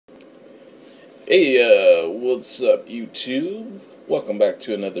Hey, what's up, YouTube? Welcome back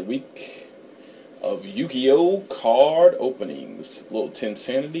to another week of Yu-Gi-Oh! Card openings. A little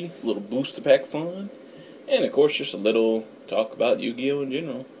Tinsanity, a little booster pack fun, and of course just a little talk about Yu-Gi-Oh! In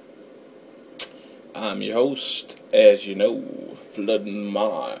general. I'm your host, as you know, Flooding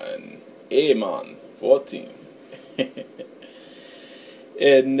Mine, Amon 14.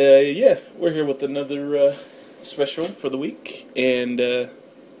 And, yeah, we're here with another special for the week, and, yep,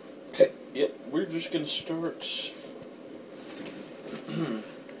 we're just going to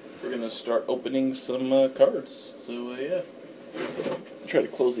start, opening some cards, so, yeah. I'll try to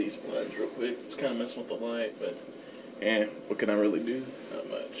close these blinds real quick. It's kind of messing with the light, but, what can I really do? Not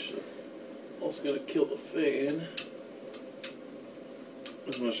much. So, also got to kill the fan,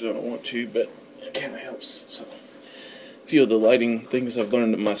 as much as I don't want to, but it kind of helps, so. A few of the lighting things I've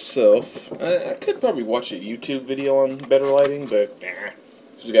learned myself. I could probably watch a YouTube video on better lighting, but,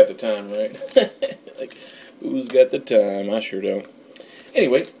 who's got the time, right? Like, who's got the time? I sure don't.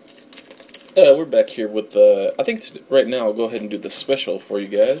 Anyway, we're back here with, I think right now I'll go ahead and do the special for you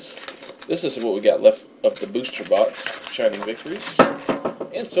guys. This is what we got left of the booster box, Shining Victories.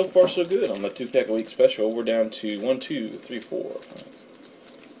 And so far so good on the 2-pack a week special. We're down to 1, 2, 3, 4.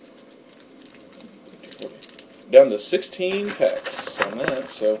 Down to 16 packs on that,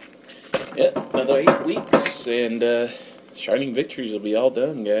 so, yeah, another 8 weeks, and, Shining Victories will be all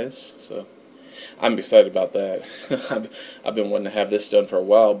done, guys, so I'm excited about that. I've been wanting to have this done for a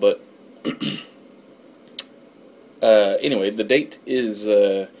while, but anyway, the date is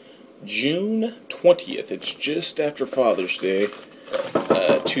June 20th. It's just after Father's Day,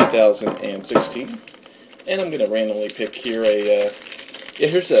 2016, and I'm going to randomly pick here yeah,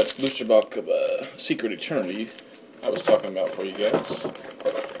 here's that booster box of Secret Eternity I was talking about for you guys.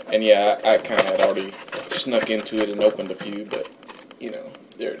 And yeah, I kind of had already snuck into it and opened a few, but, you know,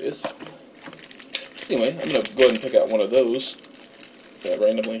 there it is. Anyway, I'm going to go ahead and pick out one of those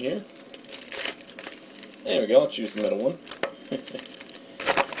randomly here. There we go, I'll choose the middle one.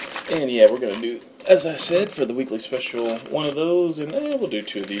 And yeah, we're going to do, as I said, for the weekly special, one of those, and we'll do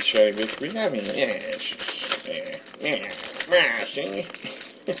 2 of these Shining Victories. I mean, see?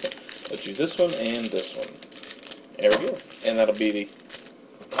 Let's use this one and this one. There we go. And that'll be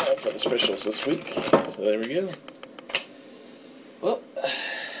for the specials this week. So there we go. Well,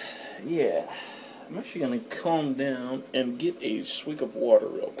 yeah. I'm actually going to calm down and get a swig of water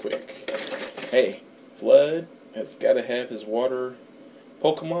real quick. Hey, Flood has got to have his water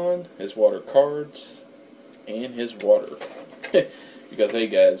Pokemon, his water cards, and his water. Because, hey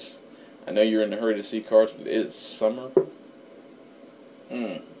guys, I know you're in a hurry to see cards, but it is summer.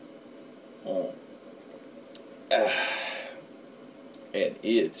 And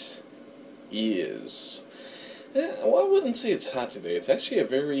it is, well, I wouldn't say it's hot today. It's actually a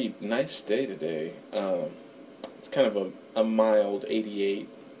very nice day today. It's kind of a mild 88.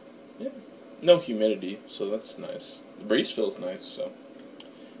 Yeah, no humidity, so that's nice. The breeze feels nice, so.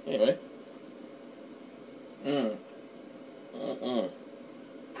 Anyway.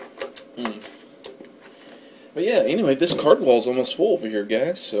 But yeah, anyway, this card wall's almost full over here,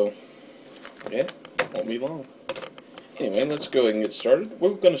 guys, so, yeah, won't be long. Anyway, let's go ahead and get started.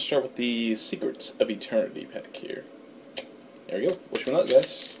 We're going to start with the Secrets of Eternity pack here. There we go. Wish me luck,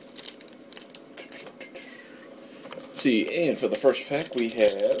 guys. Let's see, and for the first pack we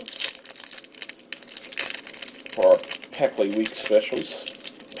have, for our Packly Week specials,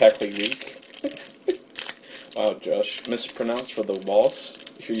 Packly Week. Wow, Josh, mispronounced for the boss.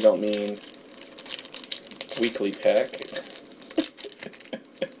 Sure you don't mean weekly pack.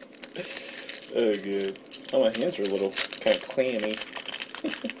 Oh, good. Oh, my hands are a little kind of clammy.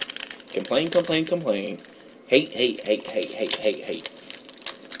 Complain, complain, complain. Hate, hate, hate, hate, hate, hate, hate.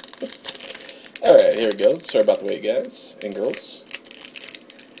 Alright, here we go. Sorry about the wait, guys and girls.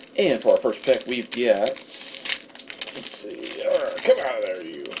 And for our first pack, we've got, let's see. Alright, come out of there,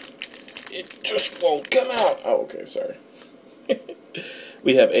 you. It just won't come out. Oh, okay, sorry.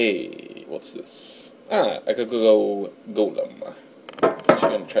 We have a, what's this? I could go Golem. I'm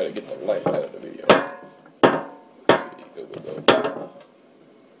going to try to get the light out of the video. Let's see, go.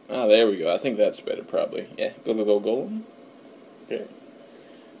 Ah, there we go. I think that's better, probably. Yeah, go, Golem. Okay.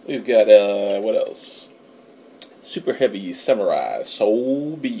 We've got, what else? Super Heavy Samurai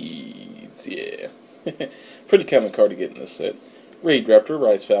Soul Beads. Yeah. Pretty common card to get in this set. Raid Raptor,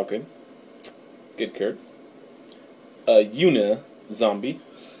 Rise Falcon. Good card. Una Zombie.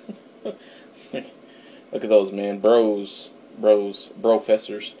 Look at those, man. Brofessors.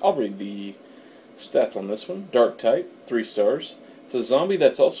 I'll read the stats on this one. Dark type, 3 stars. It's a zombie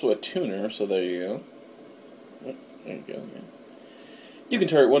that's also a tuner, so there you go. There you go, man. You can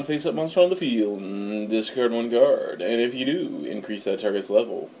target one face-up monster on the field and discard one card. And if you do, increase that target's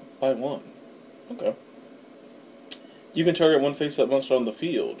level by 1. Okay. You can target one face-up monster on the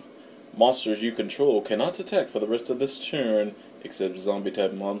field. Monsters you control cannot attack for the rest of this turn, except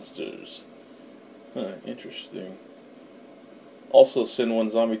zombie-type monsters. Huh, interesting. Also send one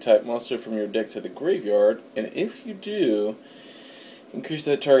zombie-type monster from your deck to the graveyard, and if you do, increase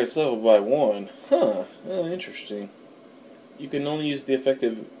that target's level by 1. Huh, interesting. You can only use the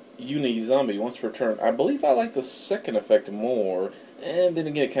effective uni-zombie once per turn. I believe I like the second effect more, and then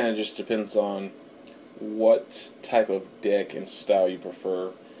again it kind of just depends on what type of deck and style you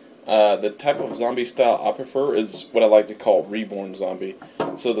prefer. The type of zombie style I prefer is what I like to call reborn zombie.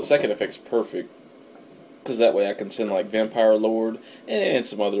 So the second effect's perfect, because that way I can send like Vampire Lord and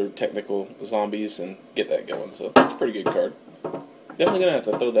some other technical zombies and get that going. So that's a pretty good card. Definitely going to have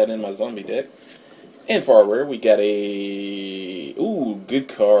to throw that in my zombie deck. And for our rare, we got a... Ooh, good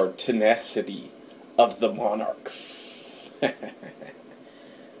card. Tenacity of the Monarchs.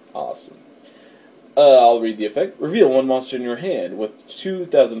 Awesome. I'll read the effect. Reveal one monster in your hand with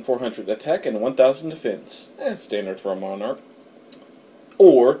 2,400 attack and 1,000 defense. Standard for a Monarch.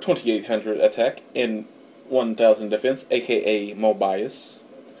 Or 2,800 attack and 1,000 defense, aka Mobius.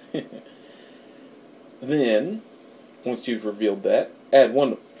 Then, once you've revealed that, add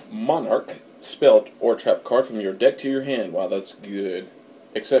one Monarch spell or trap card from your deck to your hand. Wow, that's good.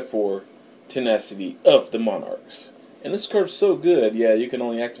 Except for Tenacity of the Monarchs. And this card's so good, yeah, you can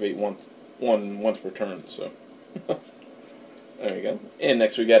only activate once per turn, so. There you go. And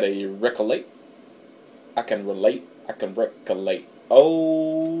next we got a Recollate. I can recollate.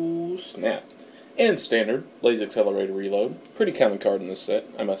 Oh, snap. And standard, Laser Accelerator Reload. Pretty common card in this set,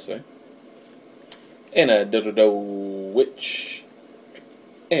 I must say. And a Dodo Witch.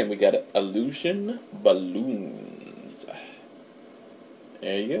 And we got Illusion Balloons.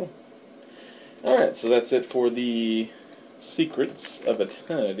 There you go. Alright, so that's it for the Secrets of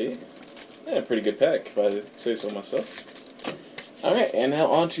Eternity. Yeah, pretty good pack, if I say so myself. Alright, and now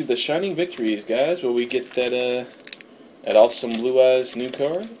on to the Shining Victories, guys, where we get that awesome Blue Eyes new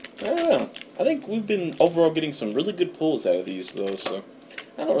card. I don't know. I think we've been overall getting some really good pulls out of these, though, so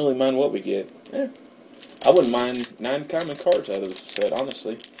I don't really mind what we get. I wouldn't mind 9 common cards out of this set,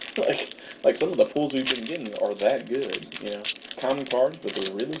 honestly. Like some of the pulls we've been getting are that good, you know. Common cards, but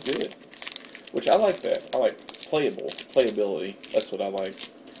they're really good. Which I like that. I like playability. That's what I like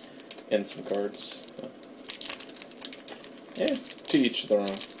in some cards. So. Yeah, to each their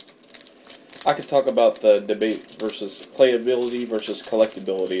own. I could talk about the debate versus playability versus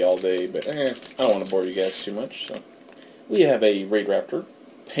collectability all day, but I don't want to bore you guys too much. So we have a Raid Raptor,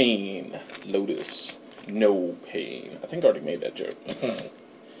 Pain, Lotus, No Pain. I think I already made that joke.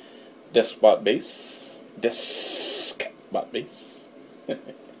 Deskbot Base,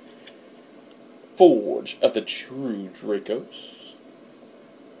 Forge of the True Dracos.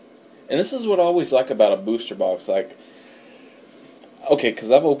 And this is what I always like about a booster box. Like, okay,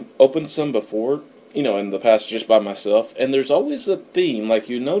 because I've opened some before, you know, in the past just by myself, and there's always a theme. Like,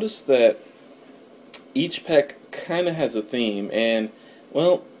 you notice that each pack kind of has a theme, and,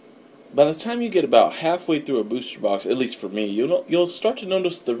 well, by the time you get about halfway through a booster box, at least for me, you'll start to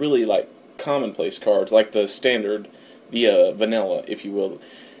notice the really, like, commonplace cards, like the standard, the vanilla, if you will.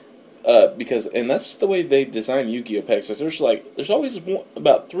 And that's the way they design Yu-Gi-Oh! Packs. There's always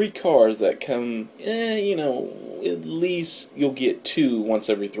about 3 cards that come, you know, at least you'll get 2 once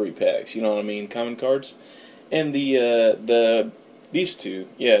every 3 packs. You know what I mean? Common cards. And these 2,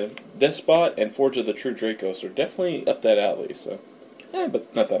 yeah, Despot and Forge of the True Dracos are definitely up that alley. So,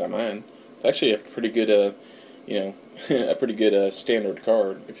 but not that I mind. It's actually a pretty good, you know, a pretty good standard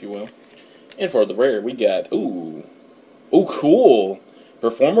card, if you will. And for the rare, we got ooh, cool.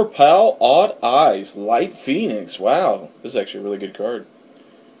 Performer Pal, Odd Eyes, Light Phoenix. Wow, this is actually a really good card.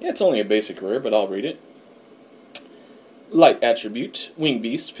 Yeah, it's only a basic rare, but I'll read it. Light Attribute, Wing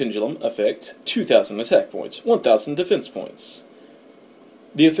Beast, Pendulum, Effect, 2,000 attack points, 1,000 defense points.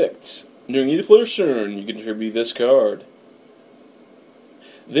 The effects. During each player's turn, you contribute this card.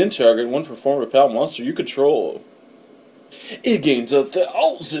 Then target one Performer Pal monster you control. It gains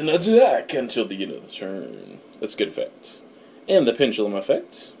 1,000 attack until the end of the turn. That's good effects. And the Pendulum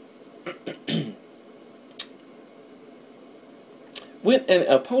effect. When an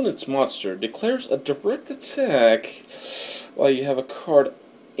opponent's monster declares a direct attack while you have a card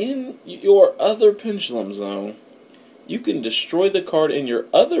in your other Pendulum Zone, you can destroy the card in your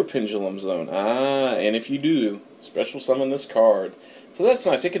other Pendulum Zone. And if you do, special summon this card. So that's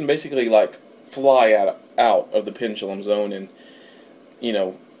nice. It can basically, like, fly out of the Pendulum Zone and, you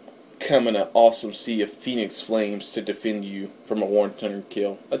know, come in an awesome sea of phoenix flames to defend you from a one-turn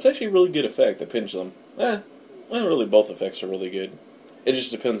kill. That's actually a really good effect, the pendulum. Well, really both effects are really good. It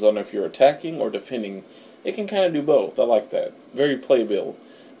just depends on if you're attacking or defending. It can kind of do both. I like that. Very playable.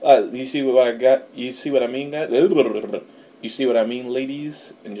 You see what I got? You see what I mean, guys? You see what I mean,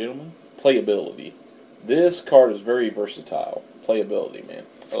 ladies and gentlemen? Playability. This card is very versatile. Playability, man.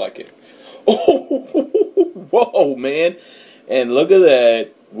 I like it. Oh, whoa, man. And look at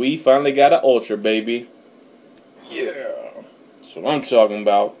that. We finally got an ultra, baby. Yeah. That's what I'm talking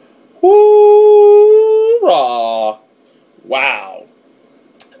about. Hoorah! Wow.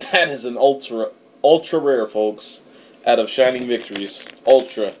 That is an ultra rare, folks. Out of Shining Victories.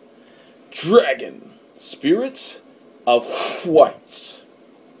 Ultra Dragon Spirits of White.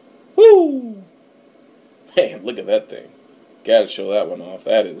 Woo! Man, look at that thing. Gotta show that one off.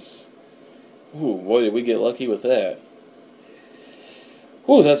 That is... Ooh, boy, did we get lucky with that.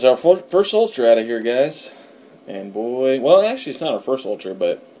 Ooh, that's our first ultra out of here, guys. And boy... Well, actually, it's not our first ultra,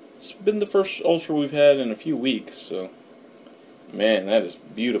 but it's been the first ultra we've had in a few weeks, so... Man, that is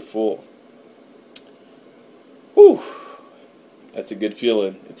beautiful. Whew. That's a good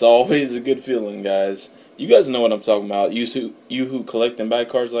feeling. It's always a good feeling, guys. You guys know what I'm talking about. You who collect and buy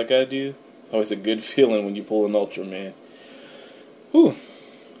cards like I do. It's always a good feeling when you pull an ultra, man. Whew.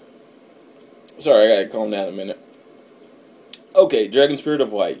 Sorry, I gotta calm down a minute. Okay, Dragon Spirit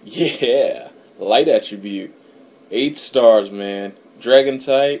of White. Yeah. Light attribute. 8 stars, man. Dragon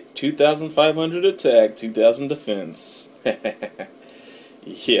type, 2,500 attack, 2,000 defense.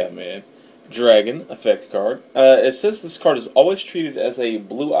 Yeah, man. Dragon effect card. It says this card is always treated as a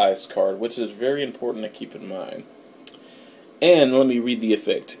blue eyes card, which is very important to keep in mind. And let me read the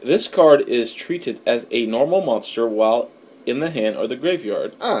effect. This card is treated as a normal monster while in the hand or the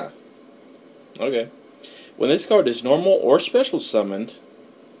graveyard. Okay. When this card is normal or special summoned,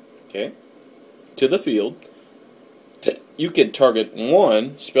 okay, to the field, you can target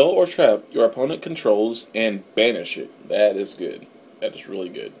one spell or trap your opponent controls and banish it. That is good. That is really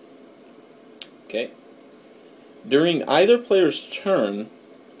good. Okay. During either player's turn,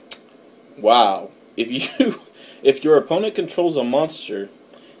 wow, if your opponent controls a monster,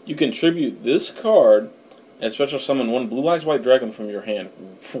 you can tribute this card and special summon one blue eyes white dragon from your hand.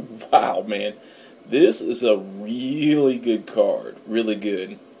 Wow, man. This is a really good card. Really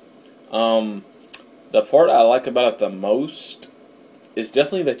good. The part I like about it the most is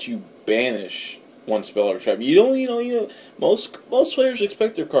definitely that you banish one spell or trap. You don't, most players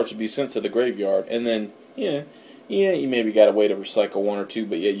expect their cards to be sent to the graveyard, and then, you maybe gotta wait to recycle one or two,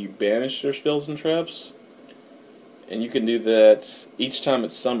 but yeah, you banish their spells and traps, and you can do that each time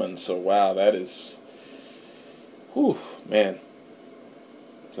it's summoned, so wow, that is, whew, man,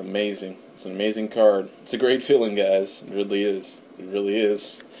 it's amazing. It's an amazing card. It's a great feeling, guys. It really is. It really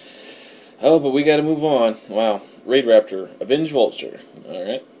is. Oh, but we gotta move on. Wow. Raid Raptor. Avenge Vulture.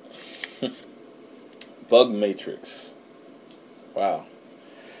 Alright. Bug Matrix. Wow.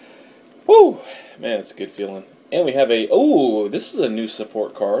 Woo! Man, it's a good feeling. And we have this is a new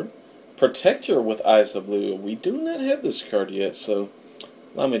support card. Protector with Eyes of Blue. We do not have this card yet, so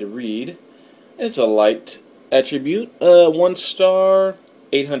allow me to read. It's a light attribute. 1 star,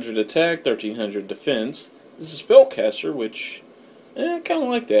 800 attack, 1300 defense. This is Spellcaster, which... I kind of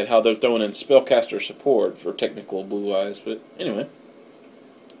like that, how they're throwing in Spellcaster support for technical blue eyes, but anyway.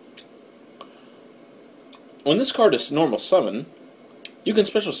 When this card is normal summon, you can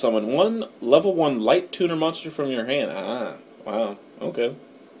special summon one level 1 light tuner monster from your hand. Wow, okay.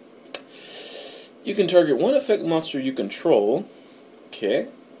 You can target one effect monster you control, okay.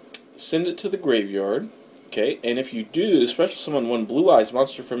 Send it to the graveyard, okay, and if you do, special summon one blue eyes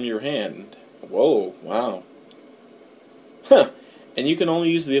monster from your hand. Whoa, wow. Huh. And you can only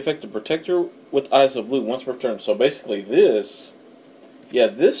use the effect of Protector with Eyes of Blue once per turn. So basically this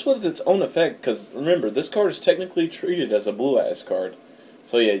with its own effect, because remember, this card is technically treated as a blue eyes card.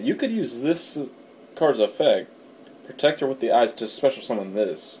 So yeah, you could use this card's effect, Protector with the Eyes, to special summon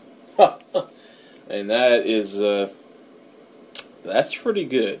this. And that is, that's pretty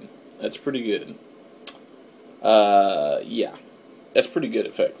good. That's pretty good. Yeah. That's pretty good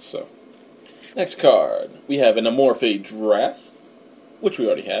effects, so. Next card, we have an Amorphage Wrath, which we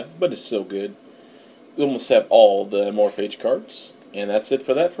already have, but it's still good. We almost have all the Amorphage cards, and that's it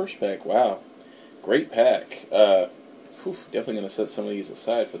for that first pack. Wow. Great pack. Definitely going to set some of these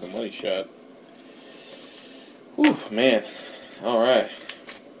aside for the money shot. Whew, man. Alright.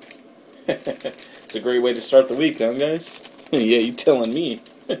 It's a great way to start the week, huh, guys? Yeah, you telling me.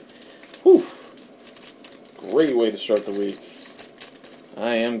 Whew. Great way to start the week.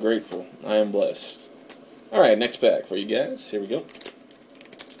 I am grateful. I am blessed. Alright, next pack for you guys. Here we go.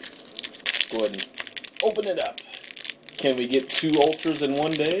 go ahead and open it up. Can we get 2 ultras in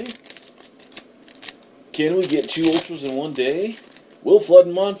one day? Can we get 2 ultras in one day? Will Flood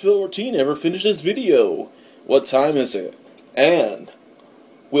and Monfield 14 ever finish this video? What time is it? And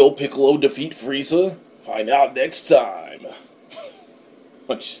will Piccolo defeat Frieza? Find out next time.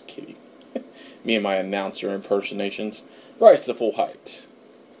 I'm just kidding. Me and my announcer impersonations. Rise to full height.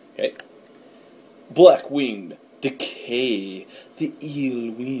 Okay. Black-winged Decay. The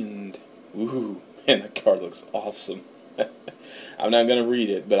Eel Wind. Ooh, man, that card looks awesome. I'm not going to read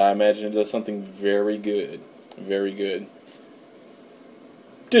it, but I imagine it does something very good. Very good.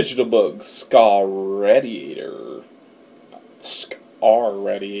 Digital Bug. Scar Radiator. Scar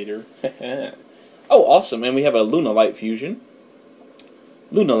Radiator. Oh, awesome. And we have a Lunalight fusion.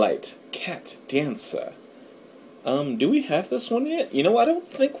 Lunalight. Cat Dancer. Do we have this one yet? You know, I don't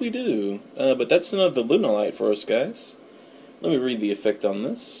think we do. But that's another Lunalight for us, guys. Let me read the effect on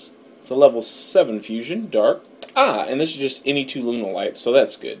this. It's a level 7 fusion, dark. Ah, and this is just any 2 Lunalights, so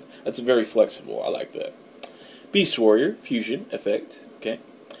that's good. That's very flexible. I like that. Beast Warrior, fusion, effect. Okay.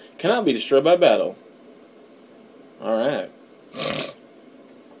 Cannot be destroyed by battle. Alright.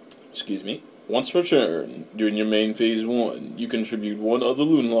 Excuse me. Once per turn, during your main phase 1, you contribute 1 other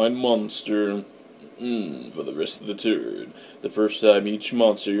Lunalight monster. For the rest of the turn. The first time each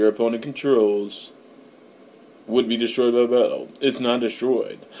monster your opponent controls would be destroyed by battle. It's not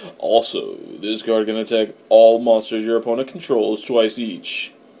destroyed. Also, this card can attack all monsters your opponent controls twice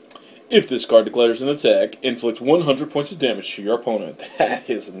each. If this card declares an attack, inflict 100 points of damage to your opponent. That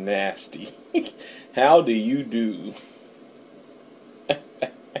is nasty. How do you do?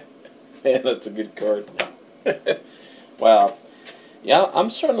 Man, that's a good card. Wow. Yeah, I'm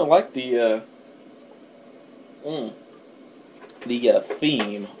starting to like the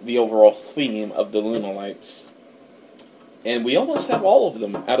theme, the overall theme of the Lunalights. And we almost have all of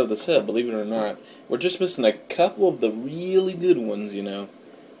them out of the set, believe it or not. We're just missing a couple of the really good ones, you know.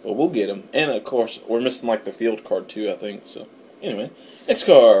 But we'll get them. And, of course, we're missing, like, the field card, too, I think. So, anyway. Next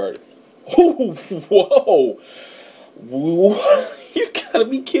card. Oh, whoa. Whoa. You gotta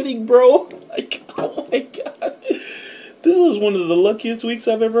be kidding, bro. Like, oh, my God. This is one of the luckiest weeks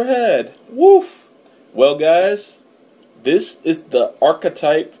I've ever had. Woof. Well, guys, this is the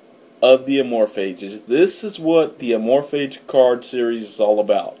archetype of the Amorphages. This is what the Amorphage card series is all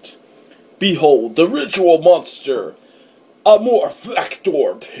about. Behold, the ritual monster,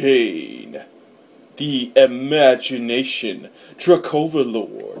 Amorphactor Pain, the Imagination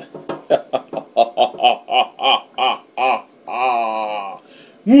Dracoverlord.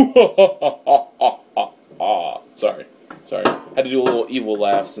 Sorry. Had to do a little evil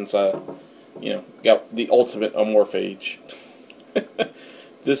laugh since I, got the ultimate Amorphage.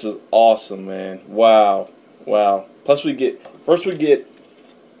 This is awesome, man. Wow. Plus we get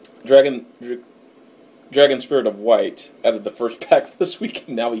Dragon Spirit of White out of the first pack this week,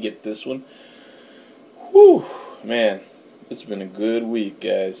 and now we get this one. Whew, man. It's been a good week,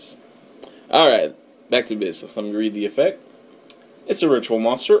 guys. Alright, back to business. Let me read the effect. It's a ritual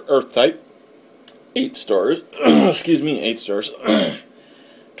monster, Earth type. 8 stars. Excuse me, 8 stars.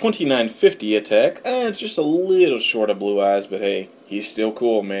 2950 attack. It's just a little short of Blue Eyes, but hey, he's still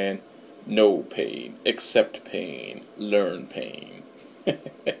cool, man. No pain. Accept pain. Learn pain.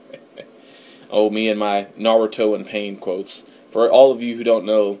 Oh, me and my Naruto and pain quotes. For all of you who don't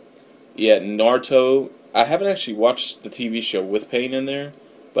know, yeah, Naruto, I haven't actually watched the TV show with pain in there,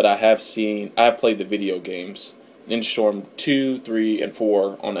 but I have played the video games. Ninja Storm 2, 3, and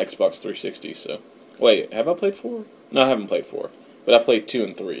 4 on Xbox 360, so. Wait, have I played 4? No, I haven't played 4. But I played 2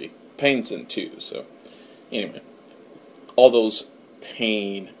 and 3. Pain's in 2, so. Anyway. All those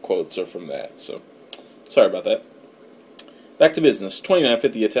pain quotes are from that, so. Sorry about that. Back to business.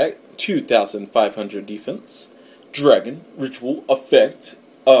 2950 attack. 2500 defense. Dragon. Ritual. Effect.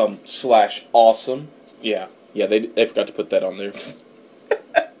 / awesome. Yeah, they forgot to put that on there.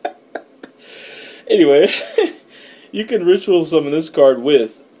 Anyway. You can ritual summon this card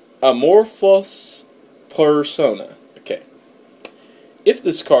with Amorphous Persona. Okay. If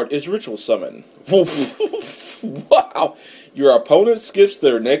this card is ritual summoned, wow, your opponent skips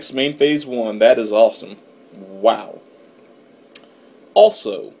their next main phase 1. That is awesome. Wow.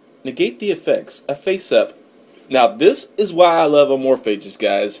 Also, negate the effects of face up. Now, this is why I love Amorphages,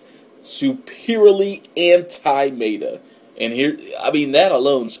 guys. Superiorly anti-meta. And here, that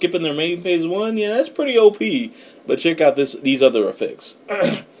alone, skipping their main phase 1, yeah, that's pretty OP. But check out these other effects.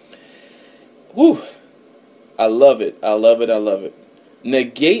 Whew. I love it.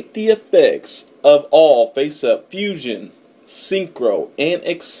 Negate the effects of all face-up, fusion, synchro, and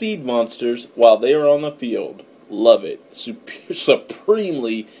exceed monsters while they are on the field. Love it.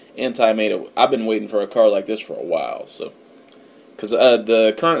 Supremely anti-meta. I've been waiting for a card like this for a while, so. Because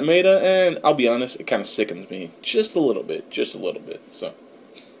the current meta, and I'll be honest, it kind of sickens me. Just a little bit. So,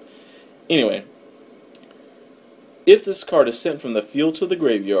 anyway. If this card is sent from the field to the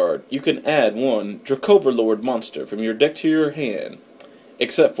graveyard, you can add one Dracoverlord monster from your deck to your hand.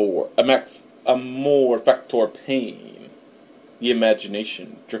 Except for a more factor pain. The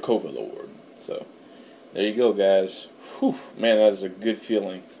imagination Dracoverlord. So, there you go, guys. Whew, man, that is a good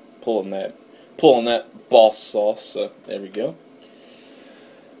feeling. Pulling that boss sauce. So, there we go.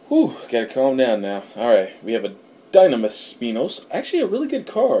 Whew, gotta calm down now. Alright, we have a Dynamis Spinos. Actually, a really good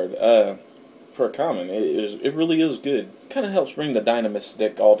card for a common. It really is good. Kind of helps bring the Dynamis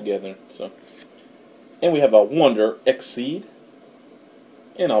deck all together. So, and we have a Wonder Exceed.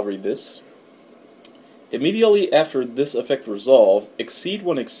 And I'll read this. Immediately after this effect resolves, exceed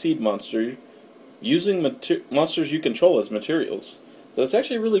one Exceed monster using monsters you control as materials. So it's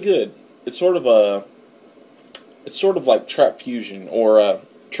actually really good. It's sort of like Trap Fusion or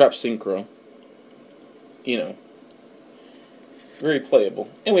Trap Synchro. You know. Very playable.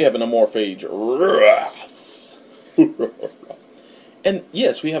 And we have an Amorphage Wrath. And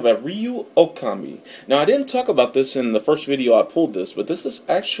yes, we have a Ryu Okami. Now, I didn't talk about this in the first video I pulled this, but this is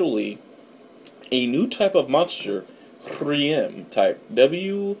actually a new type of monster, Wyrm type.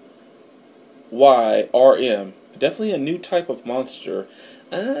 W-Y-R-M. Definitely a new type of monster.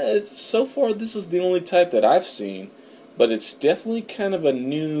 So far, this is the only type that I've seen, but it's definitely kind of a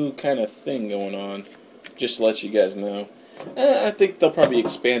new kind of thing going on. Just to let you guys know. I think they'll probably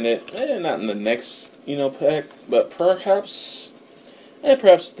expand it. Not in the next, pack, but perhaps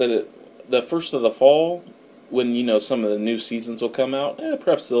the first of the fall, when some of the new seasons will come out.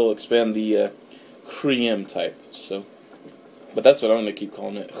 Perhaps they'll expand the Wyrm type. So, but that's what I'm gonna keep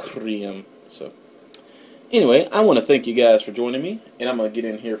calling it, Wyrm. So, anyway, I want to thank you guys for joining me, and I'm gonna get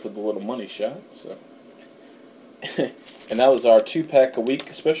in here for the little money shot. So, and that was our 2-pack a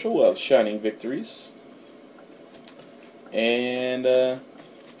week special of Shining Victories. And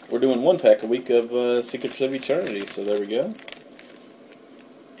we're doing 1-pack a week of Secrets of Eternity, so there we go.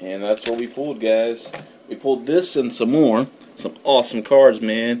 And that's what we pulled, guys. We pulled this and some more. Some awesome cards,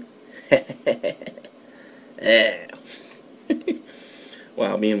 man. Yeah.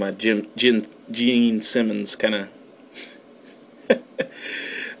 Wow, me and my Gene Simmons kind of...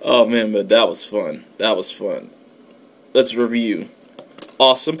 Oh, man, but that was fun. Let's review.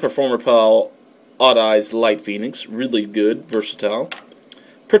 Awesome Performer Pal Odd Eyes Light Phoenix, really good, versatile.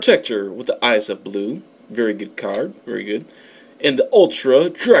 Protector with the Eyes of Blue, very good card, very good. And the Ultra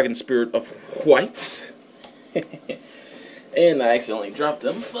Dragon Spirit of White. And I accidentally dropped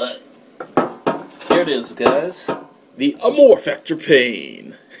them, but here it is, guys. The Amorphactor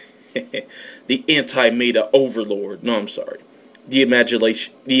Pain. The Anti-Meta Overlord. No, I'm sorry. The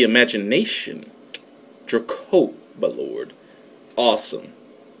Imagination Dracobalord. Awesome.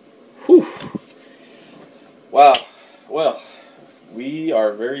 Whew. Wow. Well, we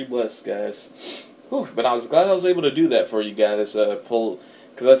are very blessed, guys. Whew. But I was glad I was able to do that for you guys. Because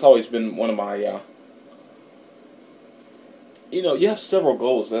that's always been one of my... you have several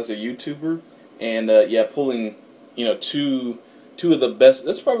goals as a YouTuber. And, pulling, two of the best...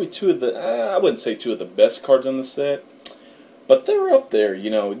 That's probably two of the... I wouldn't say two of the best cards in the set. But they're up there,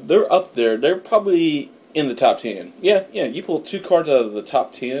 They're up there. They're probably in the top 10. Yeah, you pull 2 cards out of the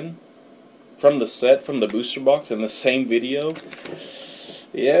top 10 from the set, from the booster box, in the same video.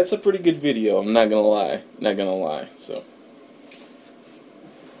 Yeah, it's a pretty good video, I'm not gonna lie. So,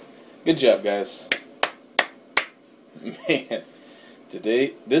 good job, guys. Man,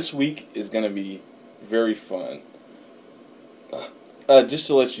 this week is gonna be very fun. Just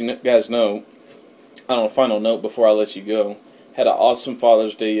to let you guys know, on a final note before I let you go, had an awesome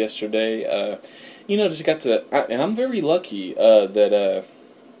Father's Day yesterday. Just got to, and I'm very lucky that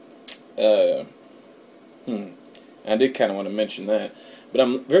I did kind of want to mention that, but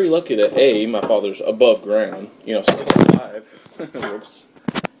I'm very lucky that A, my father's above ground, still alive. Whoops.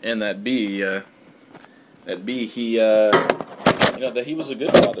 And that B, he, that he was a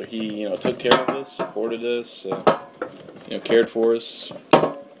good father. He, took care of us, supported us, cared for us.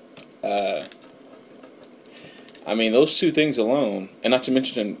 Those 2 things alone, and not to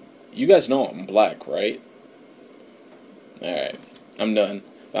mention, you guys know I'm black, right? Alright, I'm done.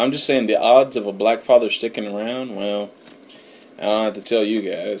 I'm just saying the odds of a black father sticking around, well, I don't have to tell you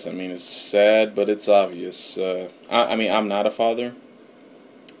guys. It's sad, but it's obvious. I'm not a father.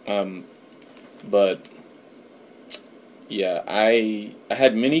 But, yeah, I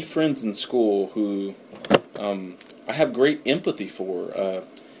had many friends in school who I have great empathy for.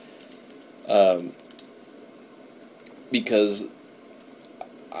 Because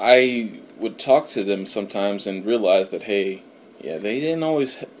I would talk to them sometimes and realize that, hey, yeah, they didn't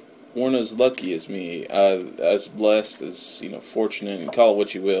always weren't as lucky as me, as blessed, as, fortunate, and call it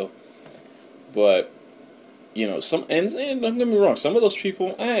what you will. But, and don't get me wrong, some of those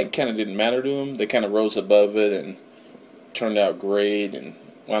people, it kind of didn't matter to them. They kind of rose above it and turned out great and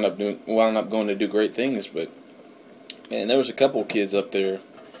wound up going to do great things. But, man, there was a couple kids up there,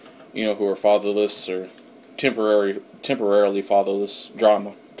 who were fatherless or temporarily fatherless.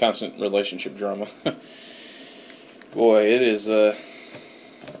 Drama, constant relationship drama. Boy, it is,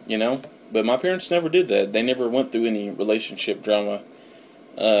 but my parents never did that. They never went through any relationship drama,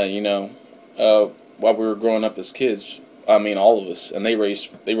 while we were growing up as kids. I mean, all of us. And they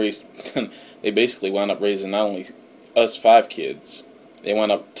basically wound up raising not only us 5 kids. They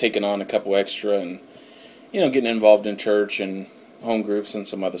wound up taking on a couple extra and, getting involved in church and home groups and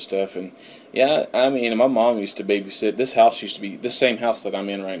some other stuff. And, yeah, I mean, my mom used to babysit. This same house that I'm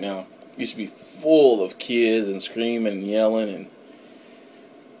in right now, used to be full of kids and screaming and yelling, and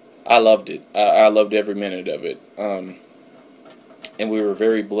I loved it. I loved every minute of it. And we were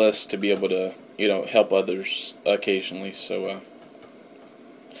very blessed to be able to, help others occasionally. So,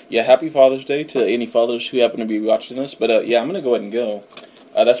 yeah, happy Father's Day to any fathers who happen to be watching this. But, yeah, I'm going to go ahead and go.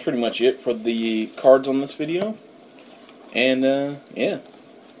 That's pretty much it for the cards on this video. And, yeah.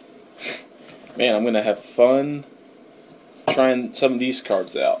 Man, I'm going to have fun trying some of these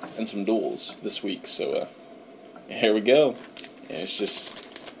cards out and some duels this week. So, here we go. And it's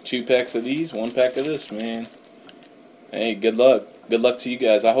just 2 packs of these, 1 pack of this, man. Hey, good luck. Good luck to you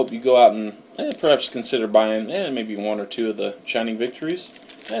guys. I hope you go out and perhaps consider buying maybe 1 or 2 of the Shining Victories.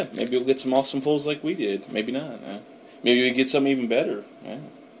 Maybe you'll get some awesome pulls like we did. Maybe not. Maybe we get something even better.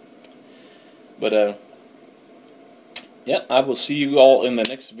 But, yeah, I will see you all in the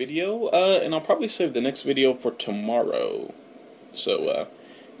next video. And I'll probably save the next video for tomorrow. So,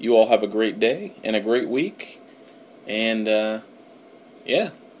 you all have a great day and a great week. And, yeah.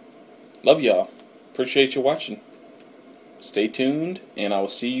 Love y'all. Appreciate you watching. Stay tuned, and I will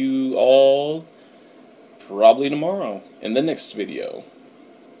see you all probably tomorrow in the next video.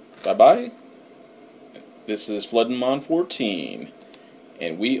 Bye-bye. This is Floodinmon 14,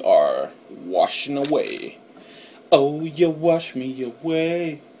 and we are washing away. Oh, you wash me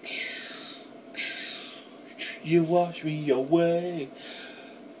away. You wash me away.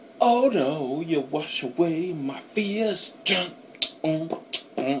 Oh, no, you wash away my fears.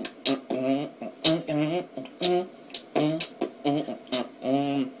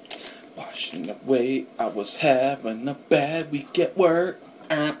 Washing away, I was having a bad week at work.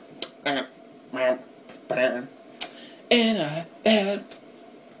 And I had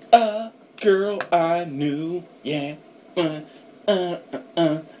a girl I knew, yeah. I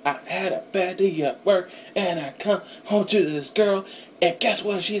had a bad day at work, and I come home to this girl, and guess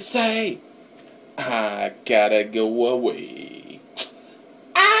what she say? I gotta go away.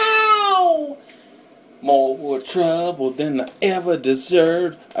 Ow! More trouble than I ever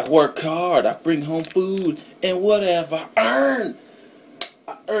deserved. I work hard, I bring home food, and whatever I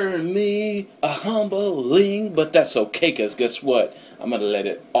earn me a humbling, but that's okay, cause guess what? I'm gonna let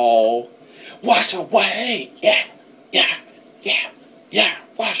it all wash away. Yeah, yeah, yeah, yeah,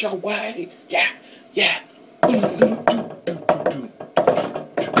 wash away. Yeah, yeah. Yeah,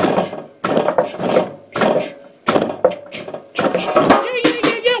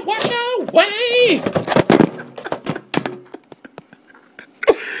 wash away.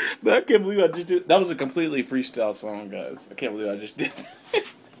 I can't believe I just did. That was a completely freestyle song, guys. I can't believe I just did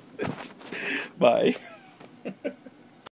that. Bye.